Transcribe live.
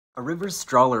A river's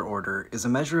Strahler order is a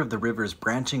measure of the river's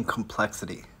branching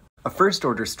complexity. A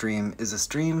first-order stream is a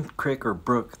stream, creek, or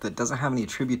brook that doesn't have any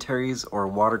tributaries or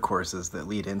watercourses that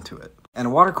lead into it. And a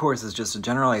watercourse is just a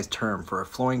generalized term for a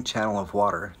flowing channel of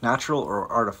water, natural or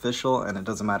artificial, and it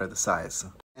doesn't matter the size.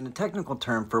 And a technical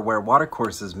term for where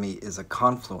watercourses meet is a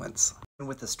confluence. And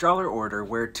with the Strahler order,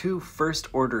 where two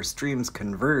first-order streams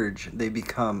converge, they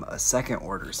become a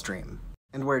second-order stream.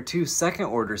 And where two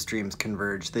second-order streams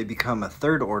converge, they become a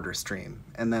third-order stream,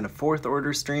 and then a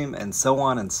fourth-order stream, and so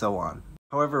on and so on.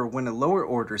 However, when a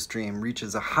lower-order stream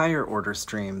reaches a higher-order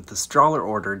stream, the Strahler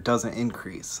order doesn't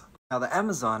increase. Now, the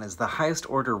Amazon is the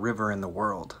highest-order river in the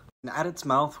world. And at its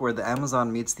mouth, where the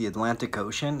Amazon meets the Atlantic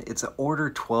Ocean, it's an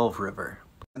Order 12 river.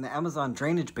 And the Amazon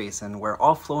drainage basin, where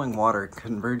all flowing water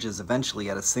converges eventually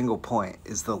at a single point,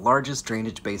 is the largest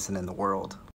drainage basin in the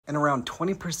world. And around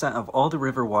 20% of all the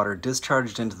river water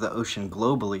discharged into the ocean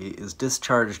globally is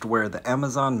discharged where the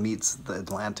Amazon meets the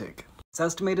Atlantic. It's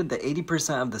estimated that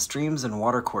 80% of the streams and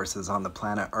watercourses on the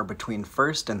planet are between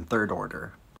first and third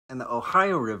order. And the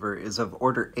Ohio River is of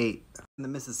Order 8, and the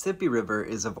Mississippi River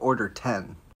is of Order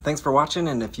 10. Thanks for watching,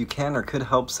 and if you can or could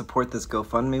help support this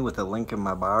GoFundMe with a link in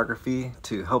my biography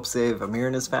to help save Amir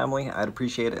and his family, I'd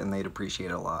appreciate it, and they'd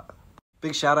appreciate it a lot.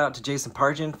 Big shout out to Jason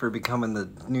Pargin for becoming the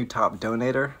new top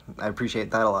donator. I appreciate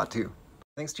that a lot too.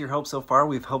 Thanks to your help so far,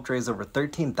 we've helped raise over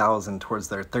 13,000 towards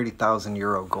their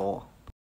 €30,000 goal.